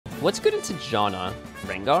What's good into Janna?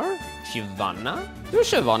 Rengar? Shyvana? Do a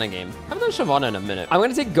Shyvana game. I haven't done Shyvana in a minute. I'm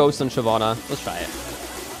gonna take Ghost on Shyvana. Let's try it.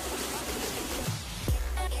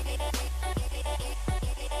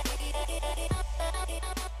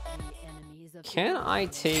 Can I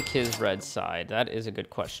take his red side? That is a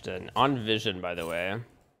good question. On Vision, by the way.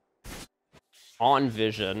 On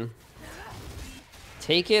Vision.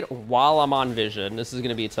 Take it while I'm on Vision. This is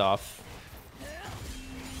gonna be tough.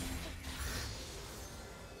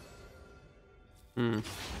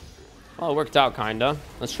 Well, it worked out, kinda.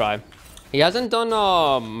 Let's try. He hasn't done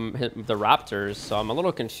the Raptors, so I'm a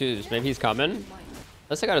little confused. Maybe he's coming.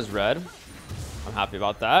 Unless I got his red. I'm happy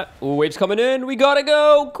about that. Ooh, wave's coming in. We gotta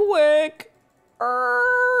go quick.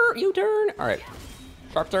 U-turn. All right.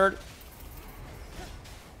 Sharp turn.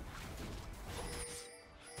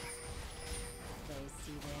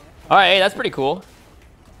 All right, hey, that's pretty cool.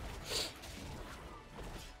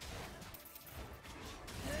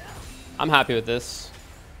 I'm happy with this.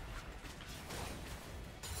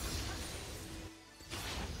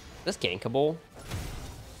 This gankable?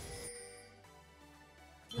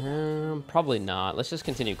 Probably not. Let's just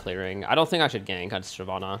continue clearing. I don't think I should gank on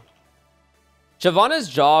Shyvana. Shyvana's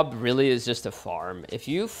job really is just to farm. If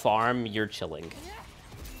you farm, you're chilling.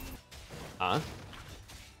 Huh?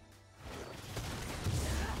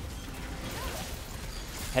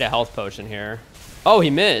 Had a health potion here. Oh,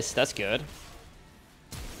 he missed. That's good.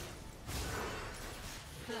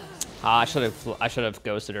 I should have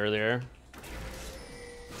ghosted earlier.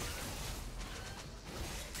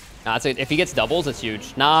 Nah, it's if he gets doubles, it's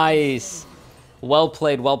huge. Nice. Well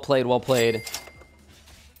played. Well played. Well played.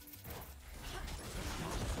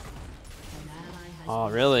 Oh,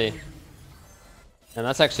 really? And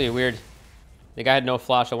that's actually weird. The guy had no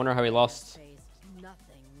flash. I wonder how he lost.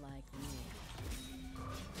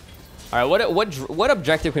 All right, what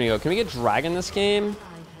objective can we go? Can we get dragon this game?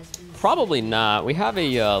 Probably not. We have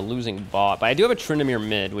a losing bot, but I do have a Tryndamere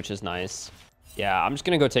mid, which is nice. Yeah, I'm just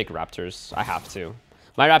gonna go take Raptors. I have to.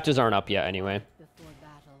 My Raptors aren't up yet anyway.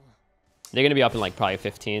 They're gonna be up in like probably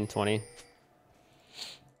 15, 20.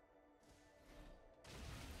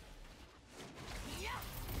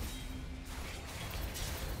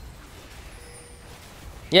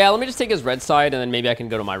 Yeah, let me just take his red side, and then maybe I can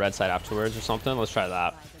go to my red side afterwards or something. Let's try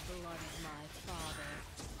that.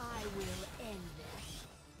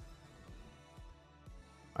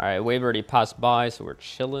 All right, wave already passed by, so we're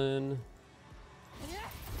chilling.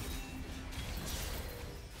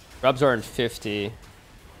 Rubs are in 50.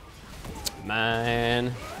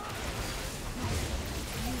 Man.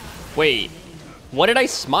 Wait, what did I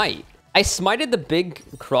smite? I smited the big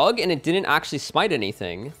Krug, and it didn't actually smite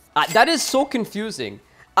anything. That is so confusing.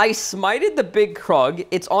 I smited the big Krug,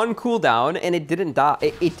 it's on cooldown, and it didn't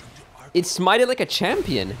die. It smited like a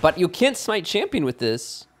champion, but you can't smite champion with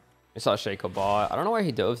this. I saw Shaco bot. I don't know why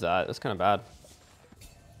he dove that. That's kind of bad.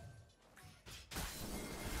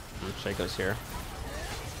 Shaco's here.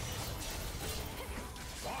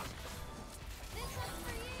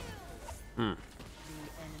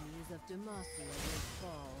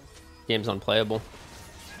 Game's unplayable.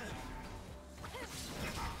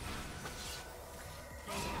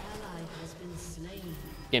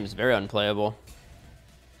 Game's very unplayable.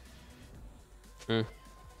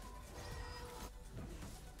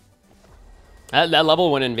 That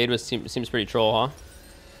level 1 invade seems pretty troll, huh?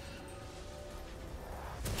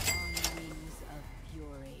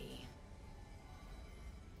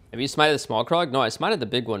 Have you smited the small Krog? No, I smited the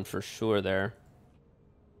big one for sure there.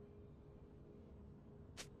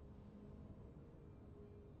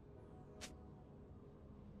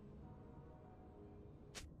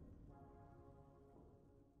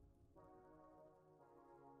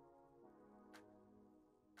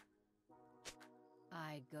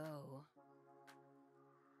 I go.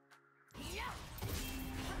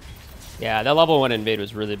 Yeah, that level 1 invade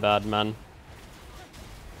was really bad, man.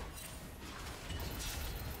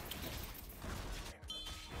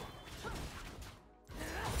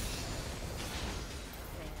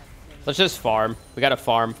 Let's just farm. We gotta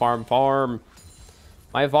farm.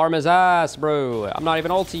 My farm is ass, bro. I'm not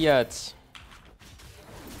even ulti yet. See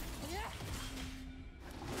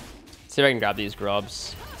if I can grab these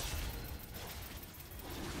grubs.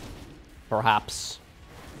 Perhaps.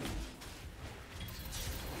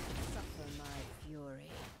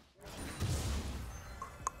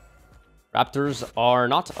 Raptors are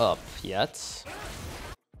not up yet.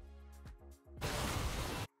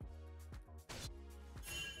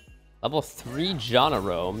 Level 3 Janna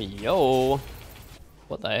roam. Yo.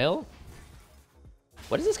 What the hell?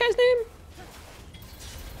 What is this guy's name?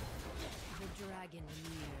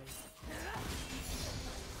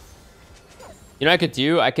 You know what I could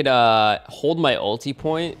do? I could hold my ulti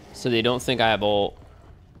point so they don't think I have ult.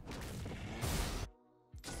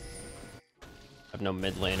 I have no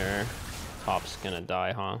mid laner. Top's gonna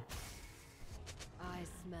die, huh? I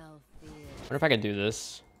smell fear. I wonder if I can do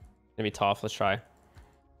this. Maybe tough. Let's try.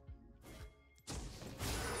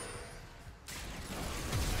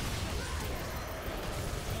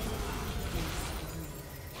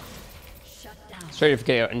 Straight to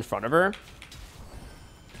get in front of her.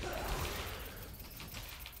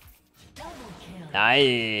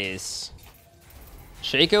 Nice.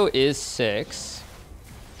 Shaco is 6.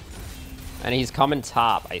 And he's coming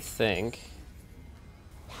top, I think.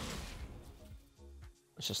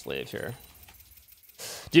 Let's just leave here.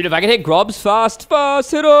 Dude, if I can hit grubs fast,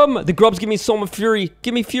 hit him! The grubs give me so much fury.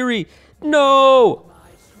 Give me fury. No!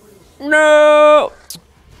 No!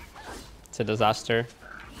 It's a disaster.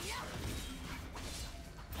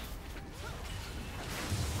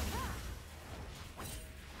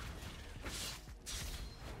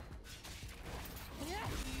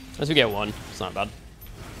 Unless we get one. It's not bad.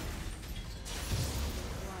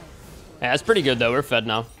 Yeah, that's pretty good, though. We're fed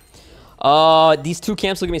now. These 2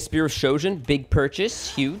 camps will give me Spear of Shojin. Big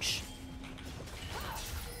purchase. Huge.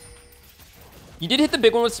 You did hit the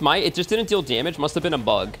big one with Smite. It just didn't deal damage. Must have been a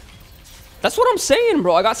bug. That's what I'm saying,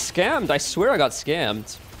 bro. I got scammed. I swear I got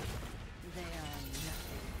scammed.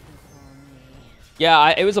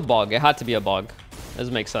 Yeah, it was a bug. It had to be a bug.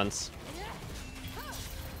 Doesn't make sense.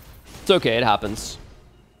 It's okay. It happens.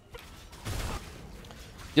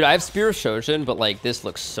 Dude, I have Spear of Shojin, but like this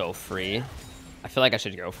looks so free. I feel like I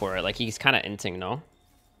should go for it. Like he's kind of inting, no?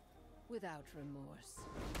 Without remorse.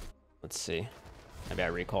 Let's see. Maybe I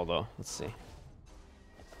recall though. Let's see.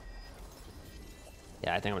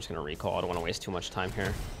 Yeah, I think I'm just gonna recall. I don't want to waste too much time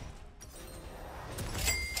here.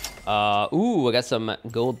 Ooh, I got some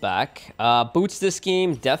gold back. Boots this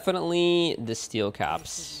game. Definitely the steel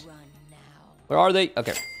caps. Where are they?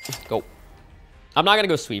 Okay, go. I'm not gonna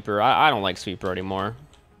go sweeper. I don't like sweeper anymore.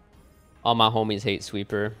 All my homies hate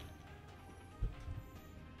sweeper.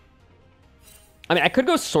 I mean, I could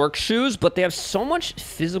go Sork shoes, but they have so much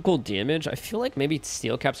physical damage. I feel like maybe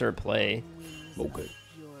steel caps are at play. Okay.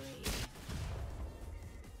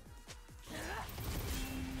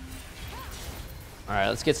 All right,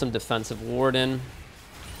 let's get some defensive warden.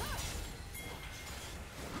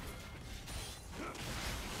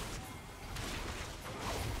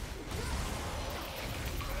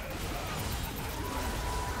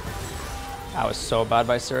 That was so bad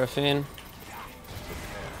by Seraphine.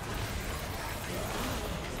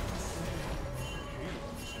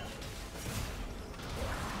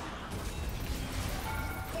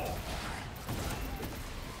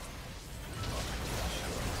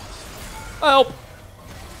 Help!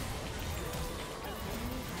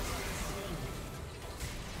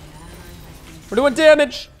 We're doing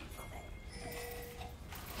damage!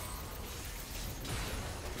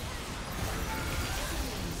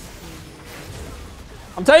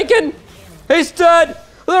 I'm taken! He's dead!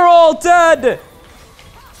 They're all dead!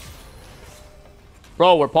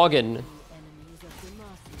 Bro, we're pogging.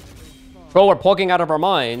 Bro, we're pogging out of our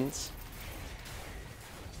minds.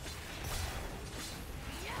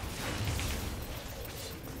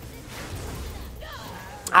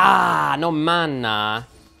 Ah, no mana.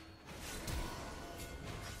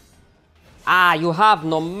 Ah, you have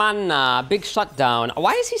no mana. Big shutdown.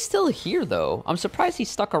 Why is he still here, though? I'm surprised he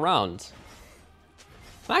stuck around.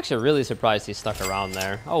 I'm actually really surprised he stuck around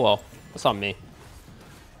there. Oh, well. That's on me.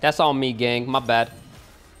 That's on me, gang. My bad.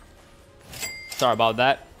 Sorry about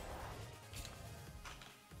that.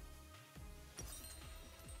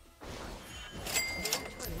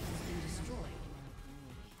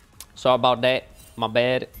 Sorry about that. My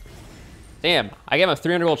bad. Damn, I gave him a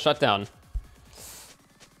 300 gold shutdown.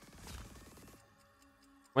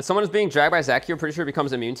 When someone is being dragged by Zach, you're pretty sure it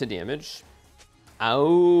becomes immune to damage.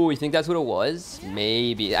 Oh, you think that's what it was?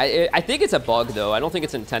 Maybe. I think it's a bug, though. I don't think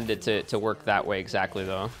it's intended to work that way exactly,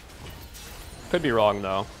 though. Could be wrong,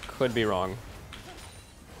 though. Could be wrong.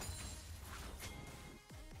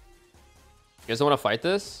 You guys don't want to fight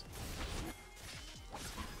this?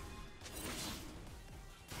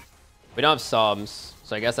 We don't have subs,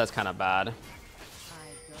 so I guess that's kind of bad.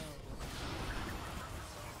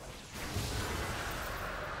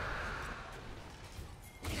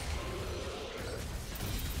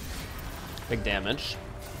 Big damage.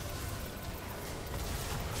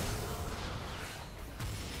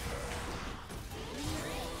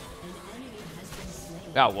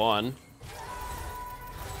 Got one.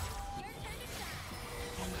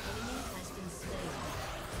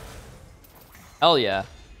 Hell yeah.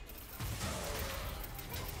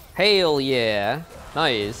 Hell yeah.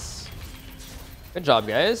 Nice. Good job,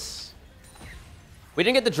 guys. We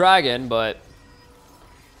didn't get the dragon, but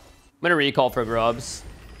I'm gonna recall for grubs.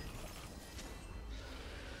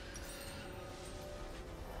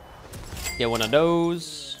 Get one of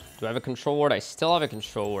those. Do I have a control ward? I still have a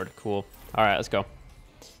control ward. Cool. All right, let's go.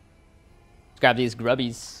 Let's grab these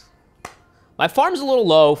grubbies. My farm's a little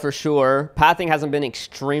low for sure. Pathing hasn't been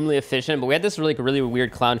extremely efficient, but we had this really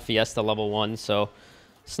weird Clown Fiesta level 1, so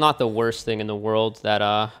it's not the worst thing in the world that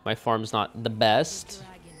my farm's not the best.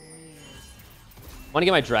 I want to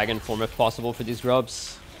get my dragon form if possible for these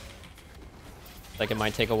grubs. Like it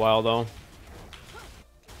might take a while though.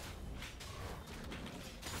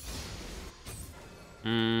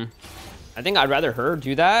 I think I'd rather her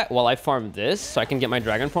do that while I farm this so I can get my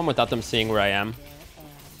dragon form without them seeing where I am.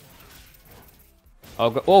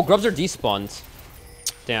 Oh, grubs are despawned.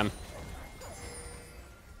 Damn.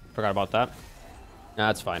 Forgot about that. Nah,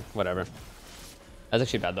 that's fine. Whatever. That's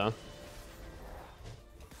actually bad though.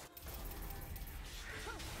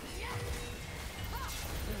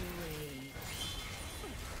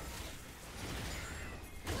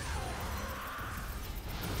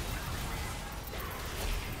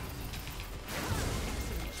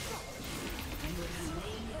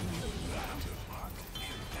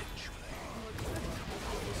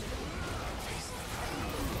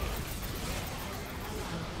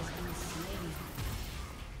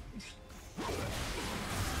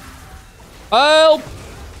 Help!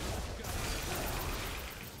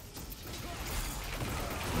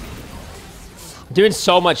 Doing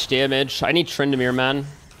so much damage. I need Tryndamere, man.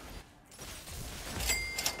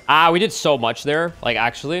 We did so much there, like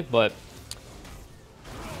actually, but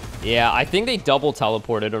yeah, I think they double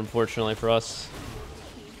teleported, unfortunately for us.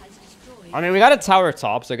 I mean, we got a tower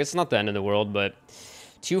top, so I guess it's not the end of the world, but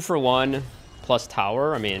 2 for 1 plus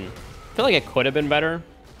tower. I mean, I feel like it could have been better.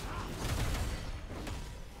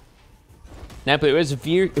 Nah, but it was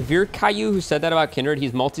Veer Caillou who said that about Kindred.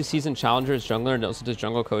 He's multi-season challenger as jungler and also does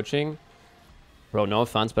jungle coaching. Bro, no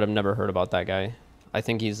offense, but I've never heard about that guy. I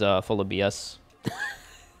think he's full of BS.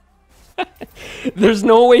 There's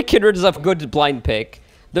no way Kindred is a good blind pick.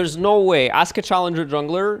 There's no way. Ask a challenger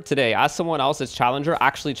jungler today. Ask someone else that's challenger,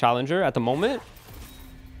 actually challenger at the moment.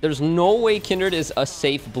 There's no way Kindred is a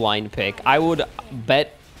safe blind pick. I would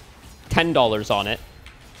bet $10 on it.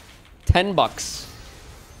 10 bucks.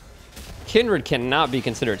 Kindred cannot be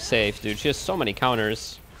considered safe, dude. She has so many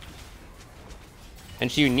counters. And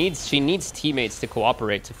she needs teammates to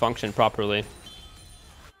cooperate to function properly.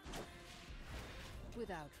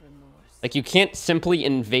 Without remorse. Like, you can't simply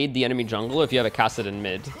invade the enemy jungle if you have a Kassadin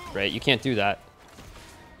mid, right? You can't do that.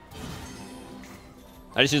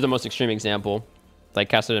 I just used the most extreme example. Like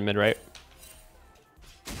Kassadin mid, right?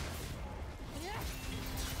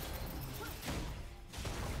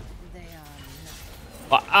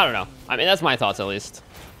 Well, I don't know. I mean, that's my thoughts, at least.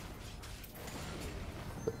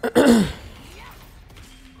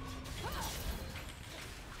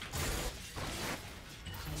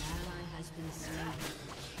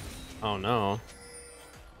 Oh, no.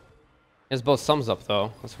 It's both thumbs up,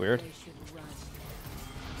 though. That's weird.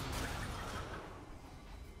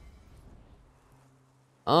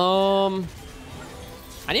 I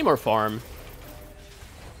need more farm.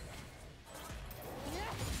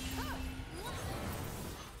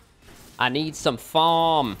 I need some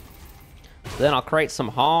farm. Then I'll create some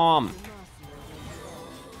harm.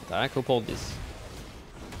 Alright, who pulled this?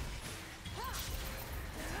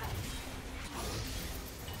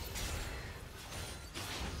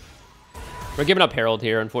 We're giving up Herald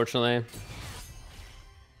here, unfortunately.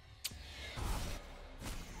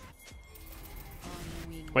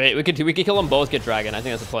 Wait, we could kill them both, get Dragon. I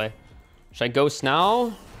think that's a play. Should I ghost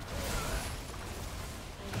now?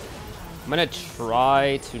 I'm gonna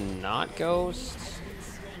try to not ghost.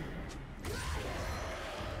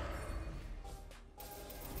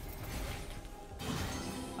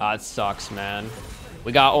 Ah, it sucks, man.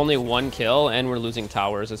 We got only 1 kill and we're losing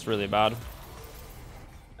towers. It's really bad.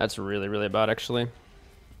 That's really, really bad, actually.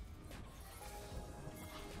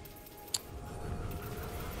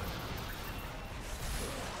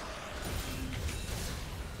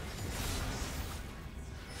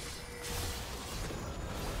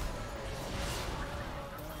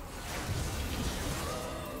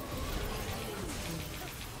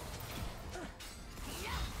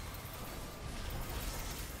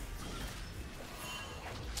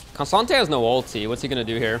 Constante has no ulti. What's he gonna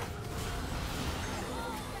do here?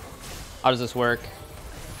 How does this work?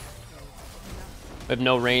 We have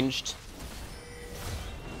no ranged.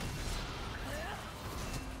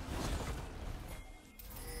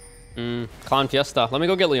 Clown Fiesta. Let me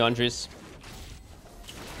go get Leandri's.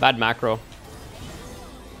 Bad macro.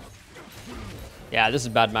 Yeah, this is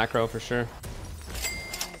bad macro for sure.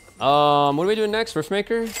 What are we doing next?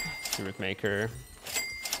 Riftmaker? Riftmaker.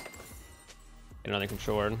 Get another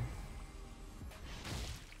control.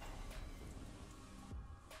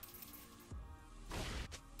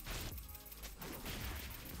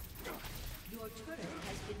 Your turret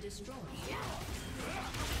has been destroyed.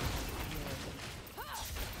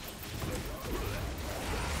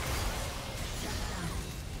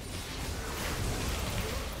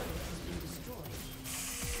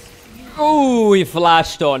 Oh, he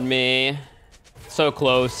flashed on me. So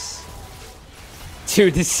close.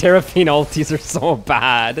 Dude, these Seraphine ultis are so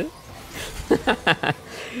bad.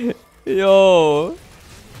 Yo.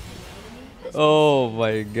 Oh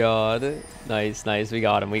my god. Nice, nice. We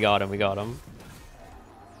got him, we got him, we got him.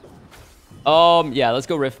 Yeah, let's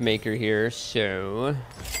go Riftmaker here. So,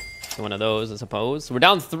 one of those, I suppose. We're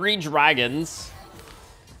down 3 dragons.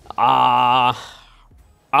 I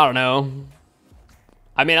don't know.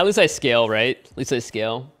 I mean, at least I scale, right? At least I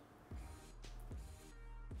scale.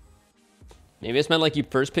 Maybe it's meant like you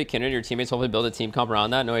first pick Kindred, your teammates hopefully build a team comp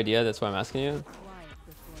around that. No idea. That's why I'm asking you.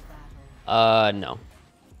 No.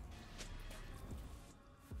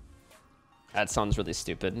 That sounds really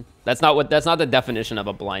stupid. That's not the definition of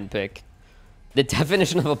a blind pick. The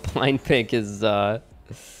definition of a blind pick is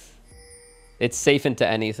it's safe into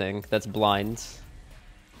anything that's blind.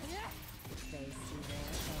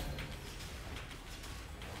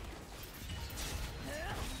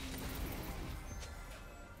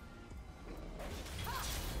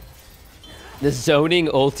 The zoning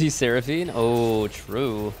ulti Seraphine? Oh,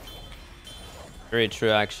 true. Very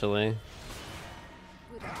true, actually.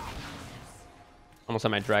 Almost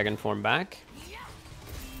had my dragon form back.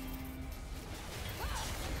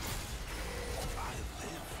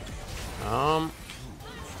 Oh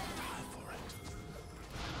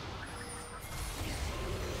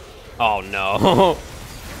no.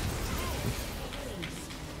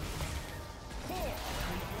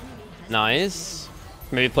 Nice.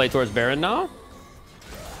 Maybe play towards Baron now?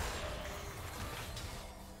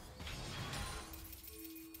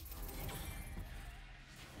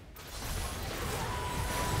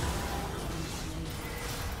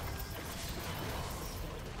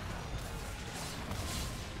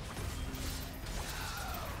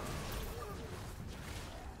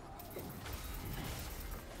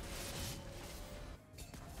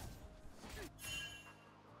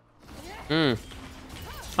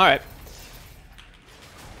 All right.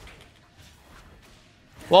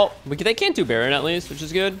 Well, they can't do Baron at least, which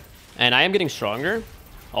is good. And I am getting stronger.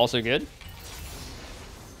 Also good.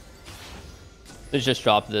 Let's just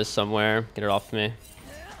drop this somewhere. Get it off me.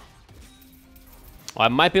 Oh, I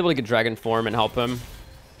might be able to get Dragon Form and help him.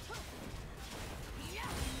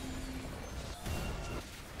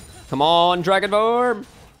 Come on, Dragon Form!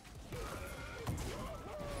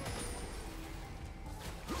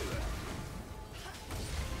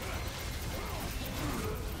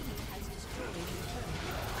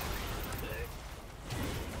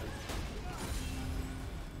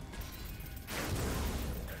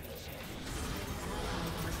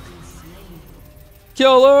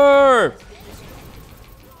 Kill her!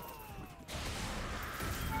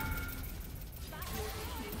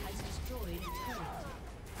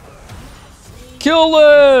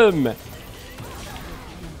 Kill him!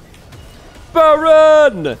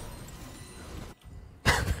 Baron!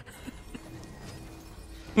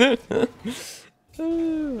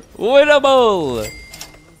 Winnable!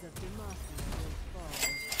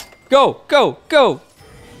 Go, go, go!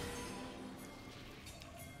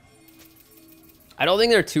 I don't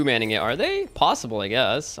think they're two-manning it, are they? Possible, I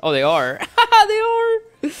guess. Oh, they are. They are!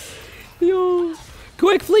 Yo.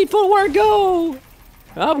 Quick, fleet footwork, go!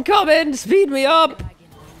 I'm coming! Speed me up!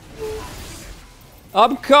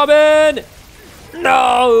 I'm coming!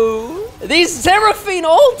 No! These Seraphine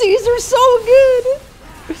ultis are so good!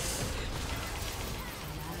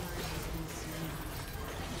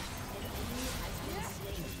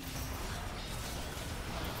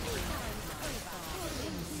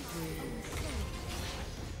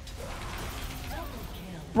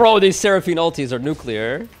 Bro, these Seraphine ultis are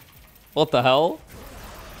nuclear. What the hell?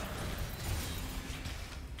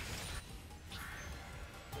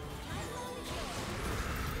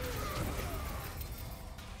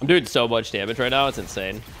 I'm doing so much damage right now, it's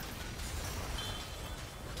insane.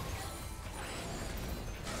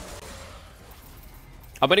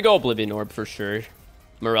 I'm gonna go Oblivion Orb for sure.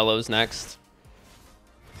 Morello's next.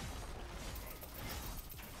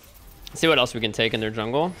 See what else we can take in their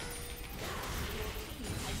jungle.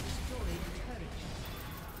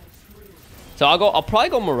 So I'll probably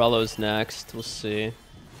go Morello's next. We'll see.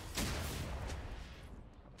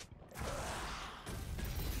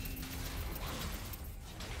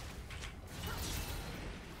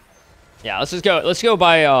 Yeah, let's just go. Let's go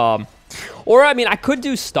by or I mean, I could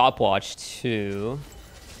do stopwatch too.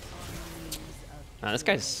 Man, this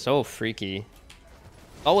guy's so freaky.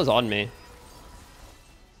 Always on me.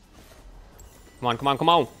 Come on, come on, come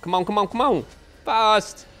on, come on, come on, come on,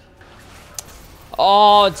 fast.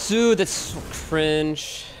 Oh, dude, that's so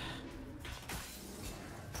cringe.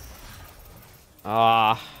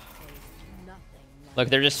 Look,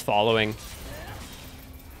 they're just following.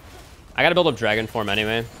 I gotta build up dragon form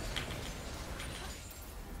anyway.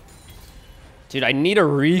 Dude, I need a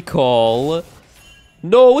recall.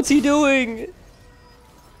 No, what's he doing?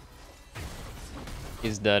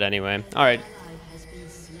 He's dead anyway. All right.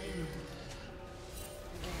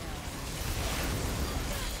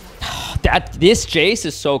 This Jace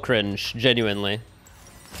is so cringe, genuinely.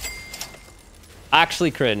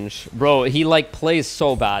 Actually cringe. Bro, he like plays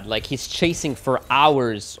so bad. Like he's chasing for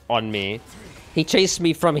hours on me. He chased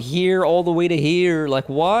me from here all the way to here. Like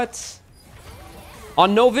what?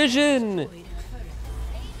 On no vision.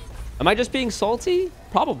 Am I just being salty?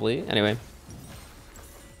 Probably. Anyway.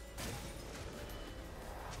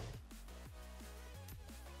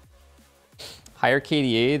 Higher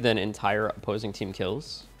KDA than entire opposing team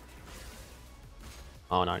kills.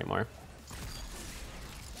 Oh, not anymore.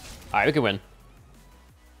 All right, we can win.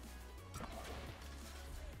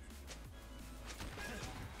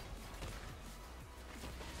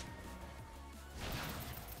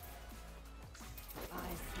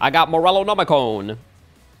 I got Morello Nomicone.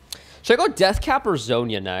 Should I go Deathcap or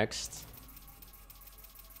Zonia next?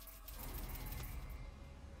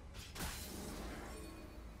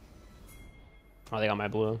 Oh, they got my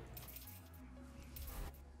blue.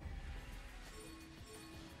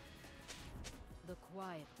 The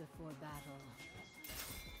quiet before battle.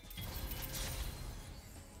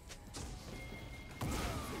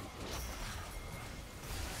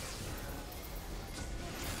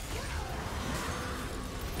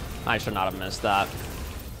 I should not have missed that.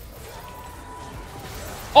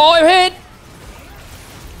 Oh, I hit!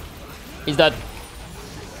 He's dead.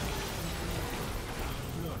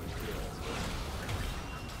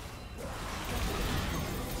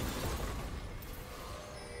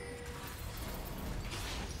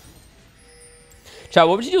 Chat,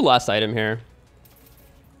 what would you do last item here?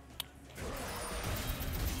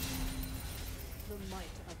 The might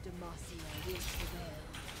of Demacia will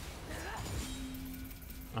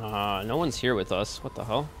prevail. No one's here with us. What the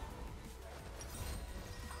hell?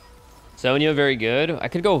 Zonia, very good. I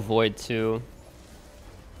could go Void too.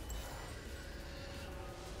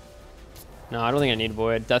 No, I don't think I need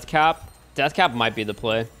Void. Deathcap. Deathcap might be the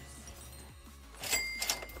play.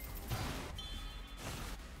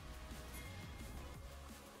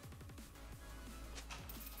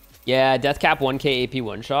 Yeah, Deathcap 1k AP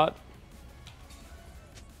one shot.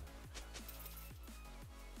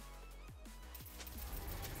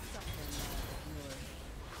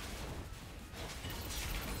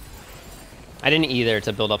 I didn't either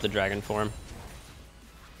to build up the dragon form.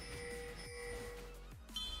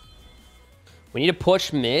 We need to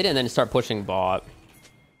push mid and then start pushing bot.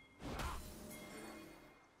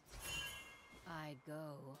 I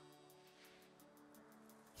go.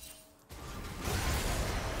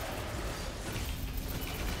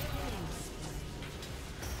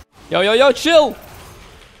 Yo, yo, yo, chill!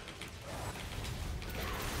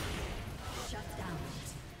 Shut down.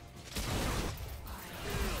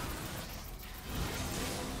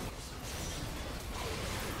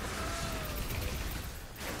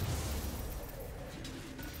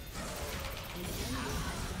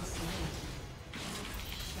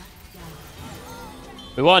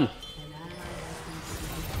 We won.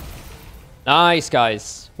 Nice,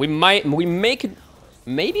 guys. We maybe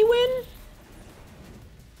win?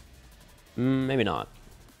 Maybe not.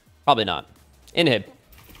 Probably not.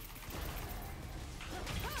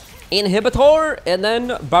 Inhibitor, and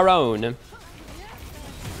then Baron.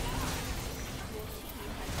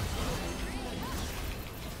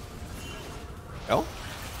 Oh.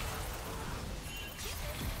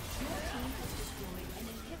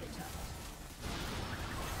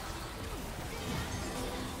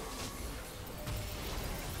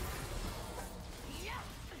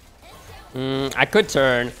 I could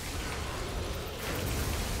turn.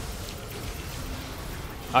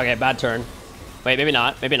 Okay, bad turn. Wait, maybe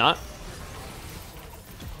not. Maybe not.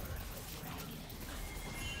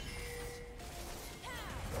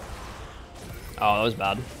 Oh, that was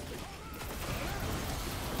bad.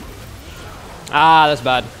 Ah, that's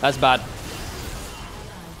bad. That's bad.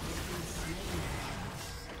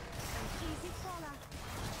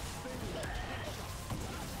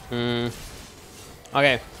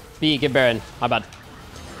 Okay. B, get Baron. My bad.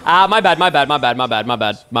 My bad, my bad, my bad, my bad, my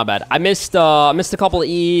bad, my bad. I missed a couple of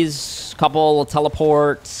E's, couple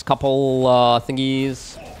teleports, couple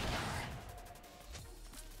thingies.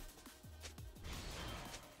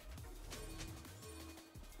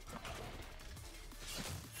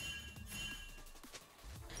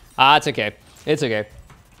 It's okay. It's okay.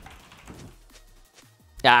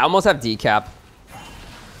 Yeah, I almost have decap.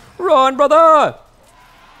 Run, brother!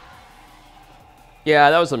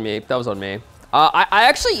 Yeah, that was on me. That was on me. I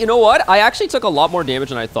actually, you know what? I actually took a lot more damage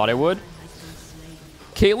than I thought I would.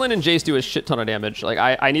 Caitlyn and Jace do a shit ton of damage. Like,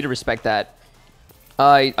 I need to respect that.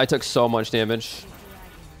 I took so much damage.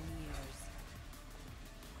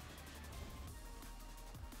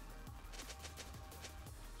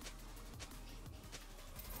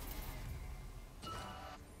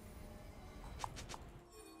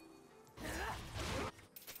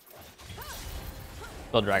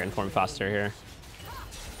 Build dragon form faster here.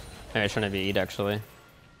 I'm trying to be eat actually.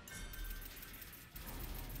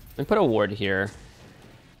 Let me put a ward here.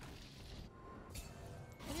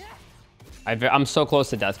 I'm so close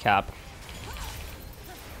to death cap.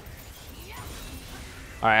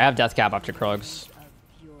 Alright, I have death cap after Krugs.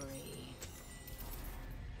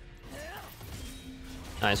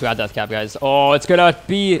 Nice, we got death cap, guys. Oh, it's gonna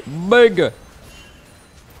be big!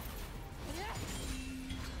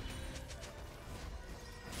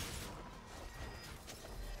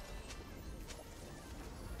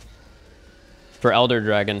 For Elder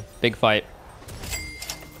Dragon. Big fight.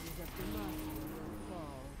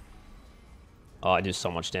 Oh, I do so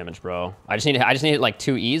much damage, bro. I just need like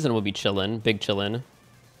 2 E's and we'll be chillin'. Big chillin'.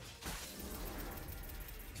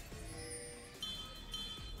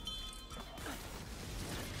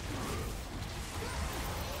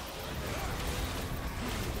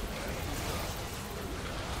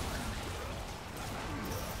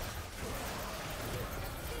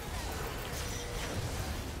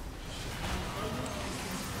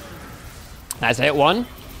 Nice, I hit one.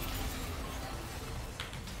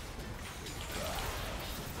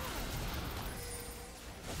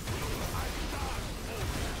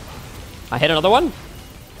 I hit another one.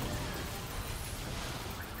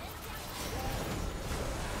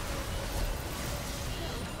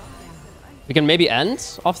 We can maybe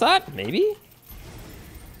end off that? Maybe?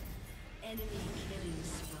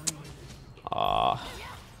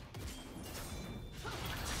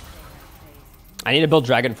 I need to build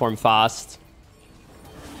dragon form fast.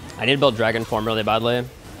 I need to build dragon form really badly.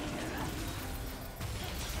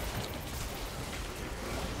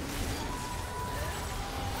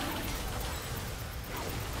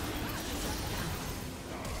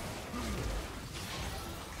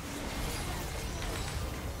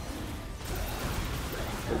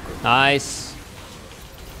 Nice.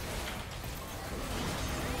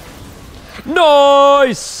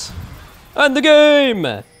 Nice! End the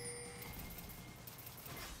game!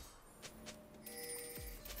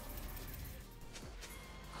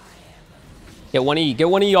 Get 1E, get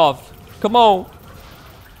 1E off. Come on.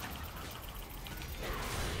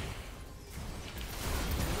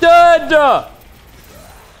 Dead!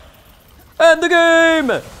 End the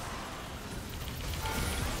game!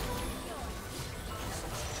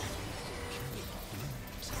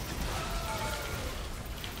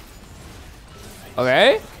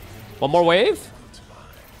 Okay. One more wave.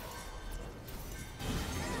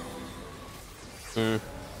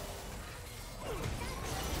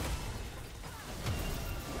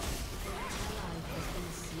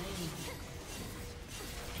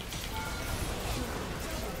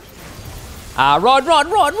 Run, run,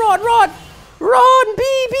 run, run, run! Run!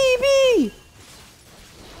 B!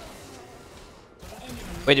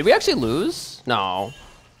 Wait, did we actually lose? No.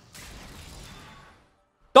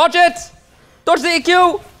 Dodge it! Dodge the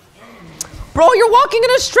EQ! Bro, you're walking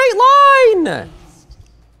in a straight line!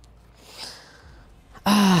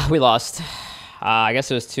 We lost. I guess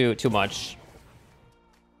it was too much.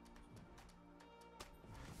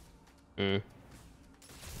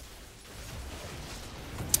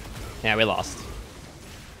 Yeah, we lost.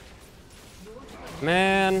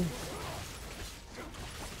 Man.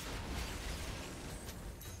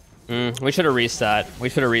 We should have reset. We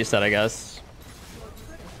should have reset, I guess.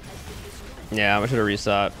 Yeah, we should have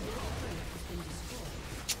reset.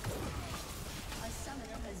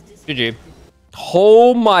 GG.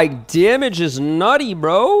 Oh, my damage is nutty,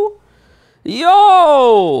 bro.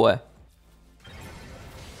 Yo!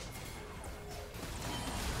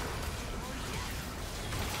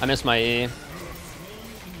 I missed my E.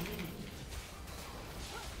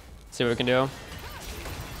 See what we can do.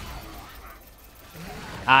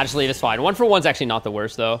 Just lead is fine. 1 for 1's actually not the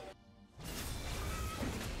worst, though.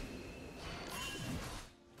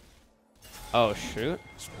 Oh, shoot.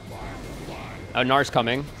 Oh, Nar's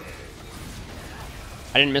coming.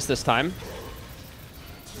 I didn't miss this time.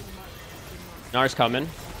 Nar's coming.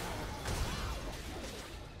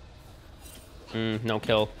 No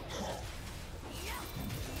kill.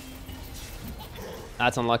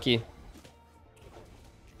 That's unlucky.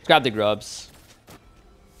 Let's grab the grubs.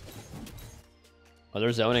 Oh,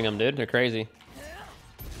 they're zoning them, dude. They're crazy.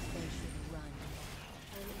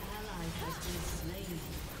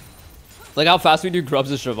 Like how fast we do grubs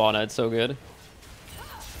with Shyvana. It's so good.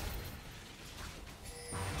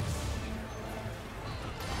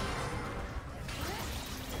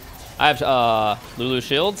 I have Lulu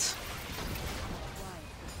shields.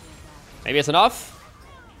 Maybe it's enough.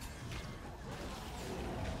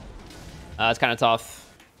 It's kind of tough.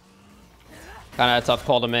 Kind of a tough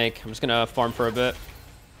call to make. I'm just gonna farm for a bit.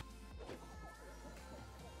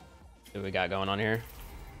 See what we got going on here.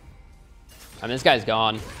 I mean, this guy's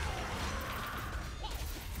gone.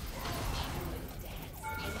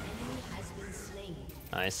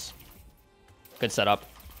 Nice. Good setup.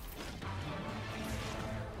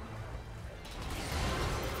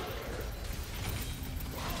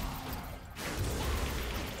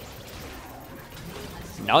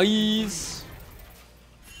 Nice.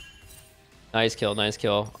 Nice kill, nice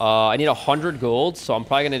kill. I need 100 gold, so I'm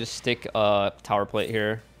probably gonna just stick tower plate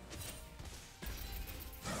here.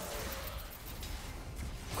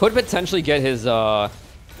 Could potentially get his Woo!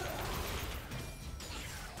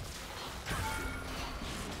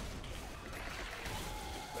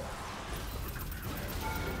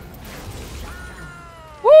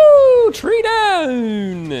 Tree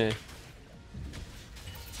down!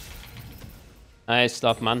 Nice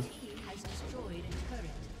stuff, man.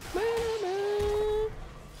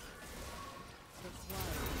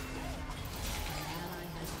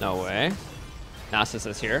 No way. Nasus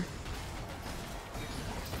is here.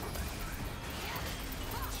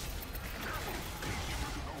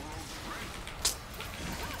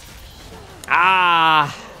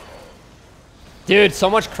 Ah! Dude, so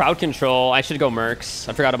much crowd control. I should go Mercs.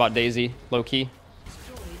 I forgot about Daisy. Low key.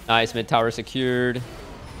 Nice. Mid tower secured.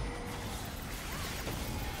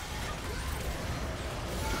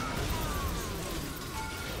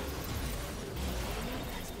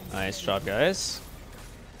 Nice job, guys.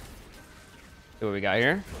 See what we got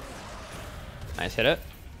here. Nice, hit it.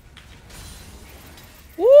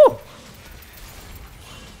 Woo!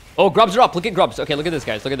 Oh, grubs are up. Look at grubs. Okay, look at this,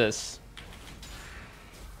 guys. Look at this.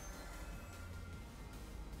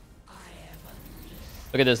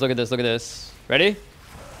 Look at this. Look at this. Look at this. Ready?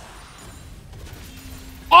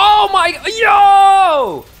 Oh my!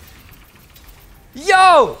 Yo!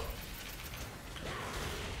 Yo!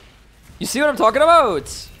 You see what I'm talking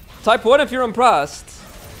about? Type 1 if you're impressed.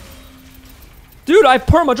 Dude, I have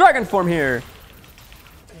perma dragon form here.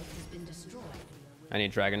 I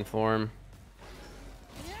need dragon form.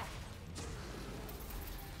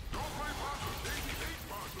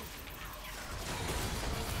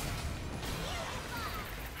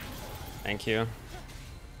 Thank you.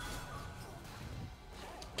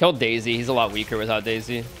 Killed Daisy. He's a lot weaker without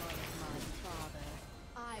Daisy.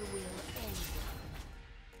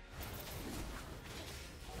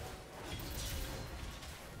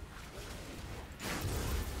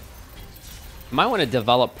 Might want to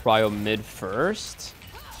develop Prio mid first.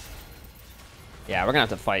 Yeah, we're gonna have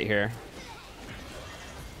to fight here.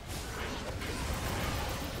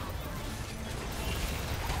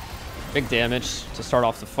 Big damage to start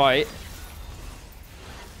off the fight.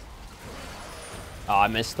 Oh, I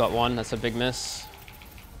missed that one. That's a big miss.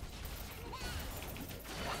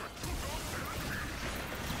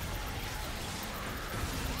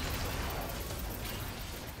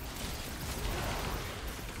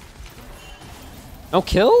 No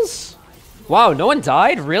kills? Wow, no one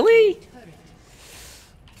died? Really?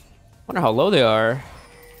 Wonder how low they are.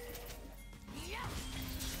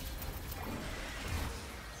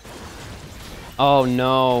 Oh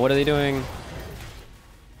no, what are they doing?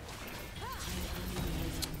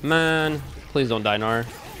 Man, please don't die, Nar.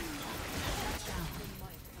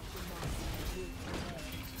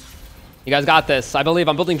 You guys got this. I believe.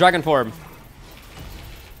 I'm building dragon form.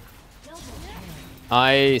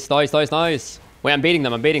 Nice, nice, nice, nice. Wait, I'm baiting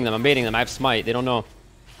them. I'm baiting them. I'm baiting them. I have smite. They don't know.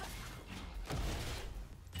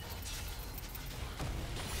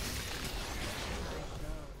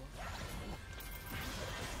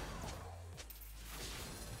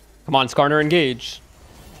 Come on, Skarner, engage.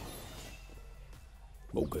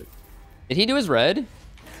 Okay. Did he do his red?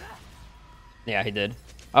 Yeah, he did.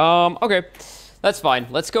 Okay. That's fine.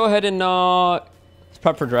 Let's go ahead and let's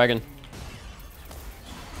prep for dragon.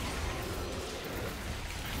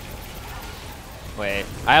 Wait.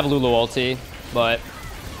 I have Lulu ulti, but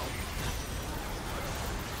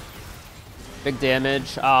big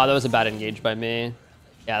damage. Ah, that was a bad engage by me.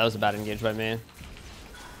 Yeah, that was a bad engage by me.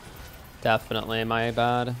 Definitely my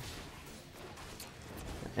bad.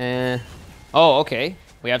 Oh, okay.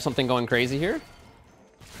 We have something going crazy here.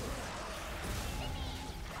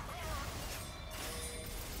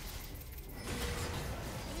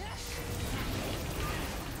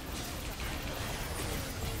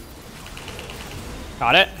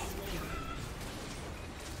 Got it.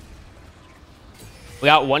 We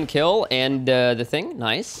got 1 kill and the thing.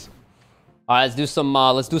 Nice. Let's do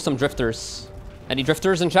some drifters. Any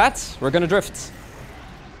drifters in chat? We're gonna drift.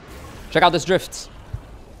 Check out this drift.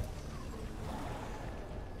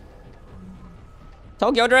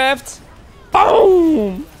 Tokyo drift.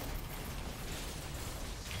 Boom.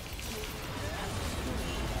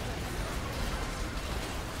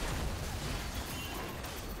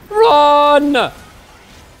 Run.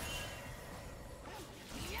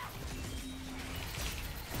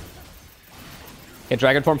 Get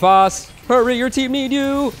dragon form fast. Hurry, your team need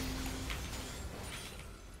you.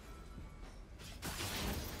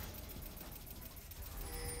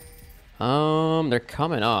 They're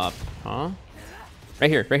coming up, huh? Right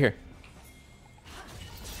here, right here.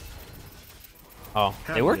 Oh,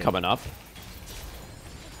 they were coming up.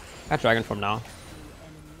 Got dragon form now.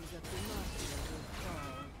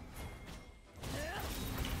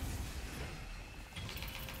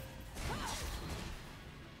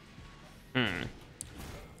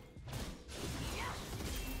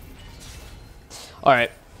 All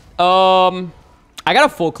right. I got a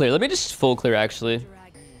full clear. Let me just full clear actually.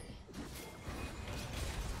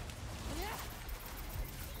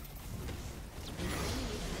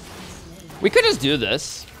 We could just do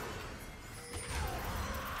this.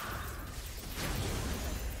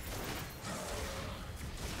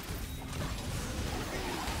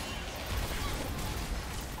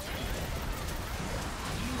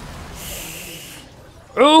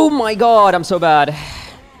 Oh my god, I'm so bad.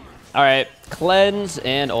 All right, cleanse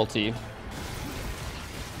and ulti.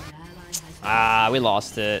 Ah, we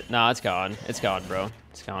lost it. No, it's gone. It's gone, bro.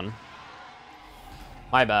 It's gone.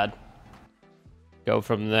 My bad. Go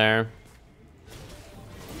from there.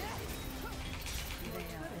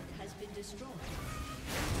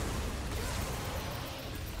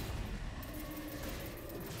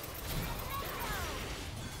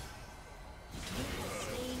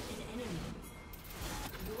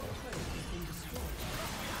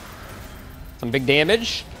 Some big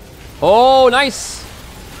damage. Oh, nice.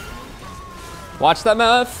 Watch that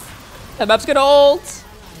map. That map's gonna ult.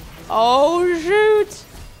 Oh, shoot.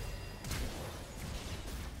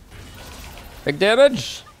 Big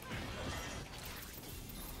damage.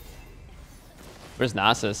 Where's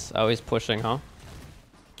Nasus? Oh, he's pushing, huh?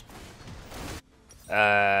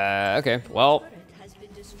 Okay. Well,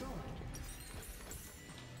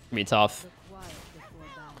 be tough.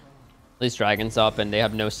 At least Dragon's up and they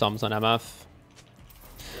have no sums on MF.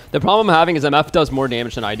 The problem I'm having is MF does more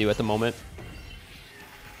damage than I do at the moment.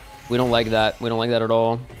 We don't like that. We don't like that at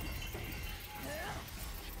all.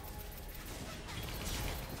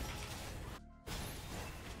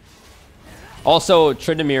 Also,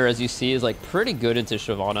 Tryndamere, as you see, is like pretty good into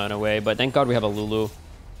Shyvana in a way, but thank God we have a Lulu.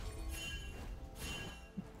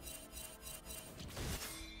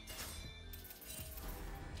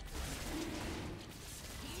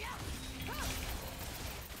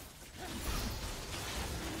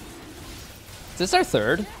 Is this our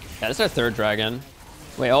third? Yeah, this is our third dragon.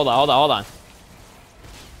 Wait, hold on, hold on, hold on.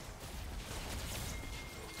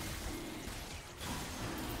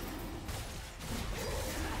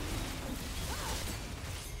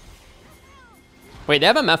 Wait, they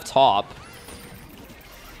have MF top.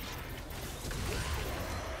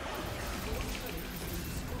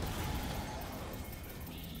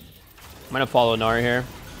 I'm gonna follow Nari here.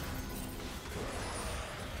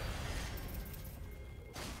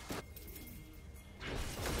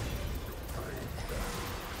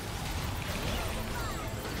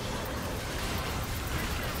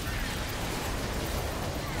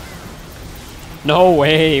 No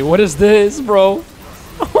way. What is this, bro?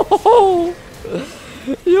 Oh,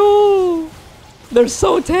 yo, they're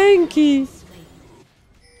so tanky.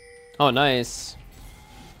 Oh, nice.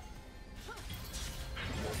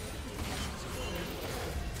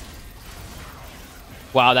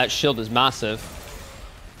 Wow, that shield is massive.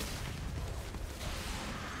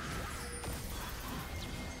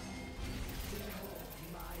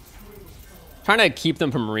 Trying to keep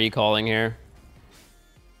them from recalling here.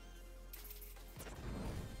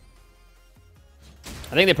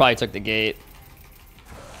 I think they probably took the gate.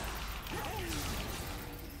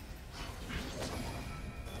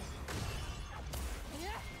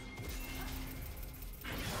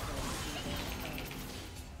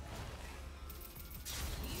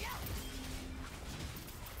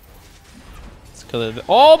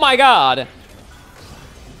 Oh my god!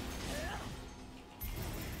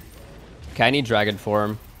 Okay, I need dragon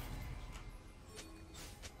form.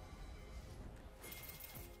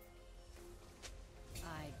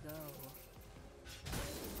 I go.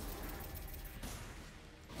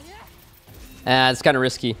 It's kind of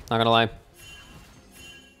risky, not gonna lie.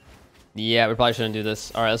 Yeah, we probably shouldn't do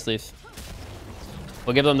this. Alright, let's leave.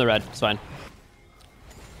 We'll give them the red, it's fine.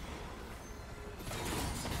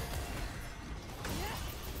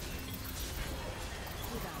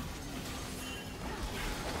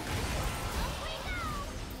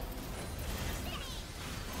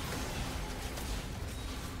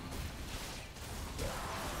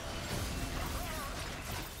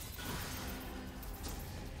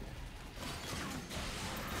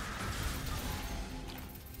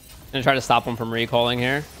 Gonna try to stop him from recalling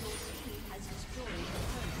here.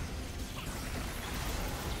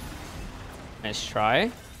 Nice try.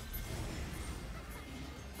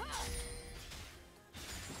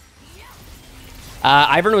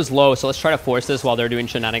 Ivern was low, so let's try to force this while they're doing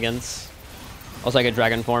shenanigans. Also, I get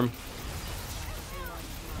dragon form.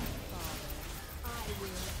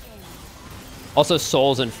 Also,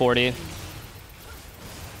 Soul's in 40.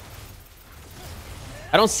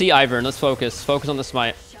 I don't see Ivern. Let's focus. Focus on the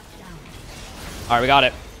smite. All right, we got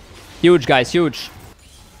it. Huge, guys. Huge.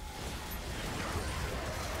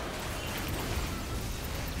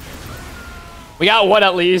 We got one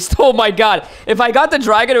at least. Oh my god. If I got the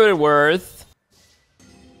dragon, it would have been worth.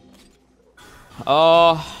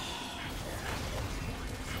 Oh.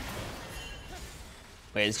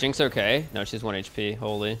 Wait, is Jinx okay? No, she's 1 HP.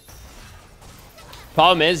 Holy.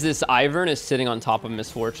 Problem is, this Ivern is sitting on top of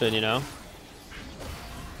Misfortune, you know?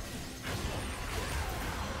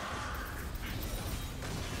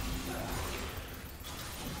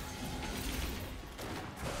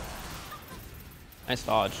 Nice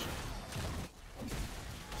dodge.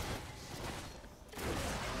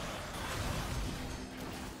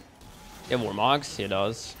 You have Warmogs? He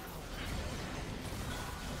does.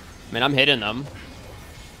 Man, I'm hitting them.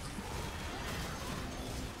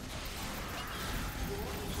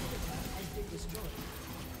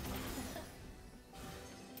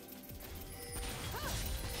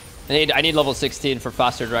 I need level 16 for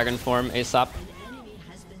faster dragon form ASAP.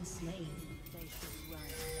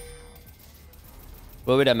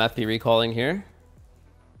 What would MF be recalling here?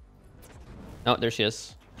 Oh, there she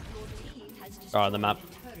is. Oh, on the map.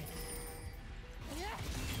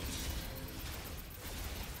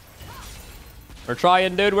 We're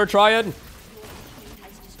trying, dude. We're trying.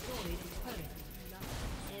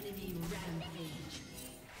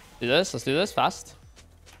 Do this. Let's do this fast.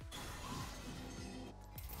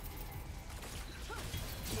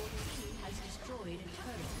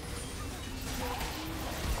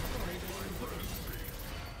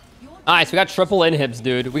 Nice, we got triple inhibs,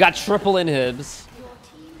 dude. We got triple inhibs.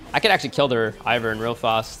 I could actually kill their Ivern real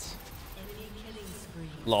fast.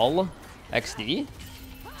 Lol. XD.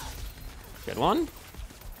 Good one.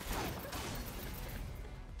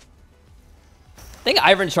 I think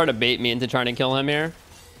Ivern's trying to bait me into trying to kill him here.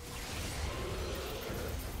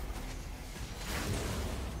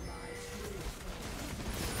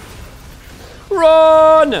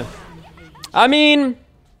 Run! I mean...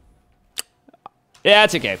 yeah,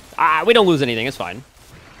 it's okay. We don't lose anything. It's fine.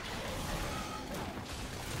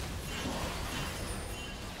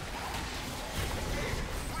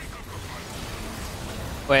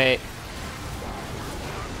 Wait.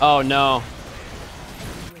 Oh, no.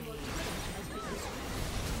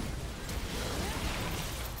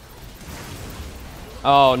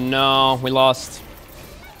 Oh, no. We lost.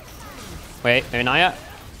 Wait, maybe not yet.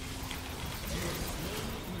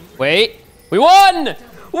 Wait. We won!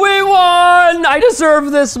 We won! I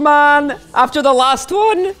deserve this, man! After the last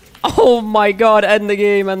one? Oh my god, end the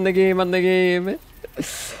game, end the game, end the game.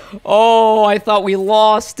 Oh, I thought we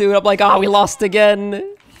lost, dude. I'm like, we lost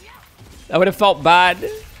again. I would have felt bad.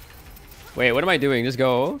 Wait, what am I doing? Just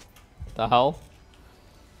go. What the hell?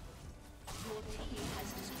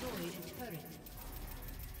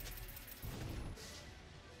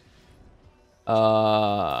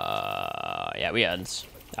 Yeah, we end.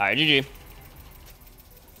 Alright, GG.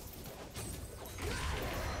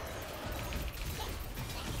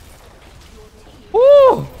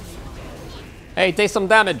 Woo! Hey, take some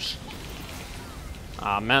damage.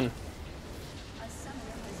 Ah, man.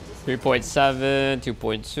 3.7,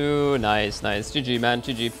 2.2. Nice, nice. GG, man.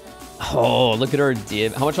 GG. Oh, look at our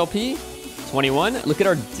damage. How much LP? 21? Look at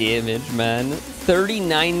our damage, man.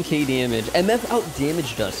 39k damage. MF out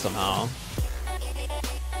damaged us somehow.